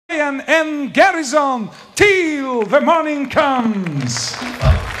Brian and Garrison, Till the Morning Comes.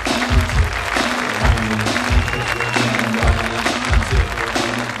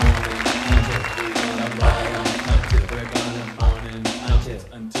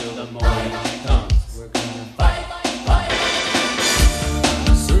 Until the morning comes, we're gonna fight, fight.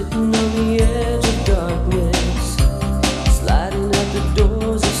 Sitting on the edge of darkness, sliding at the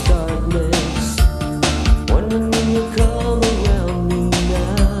doors of starkness, wondering when you'll come around me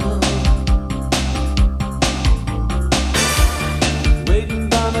now. Waiting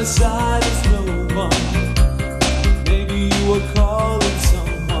by my side is no one. Maybe you were calling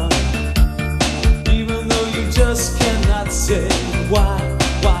someone, even though you just cannot say why.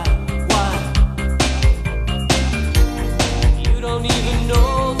 You don't even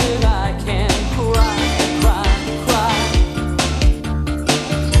know that I can cry, cry, cry.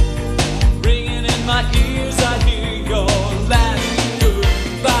 Ringing in my ears, I hear your last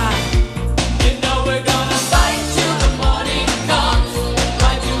goodbye. You know we're gonna fight till the morning comes.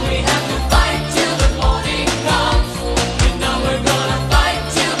 Why do we have to fight till the morning comes? You know we're gonna fight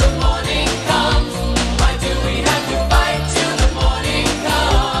till the morning comes. Why do we have to fight till the morning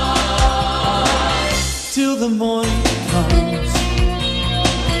comes? Till the morning comes.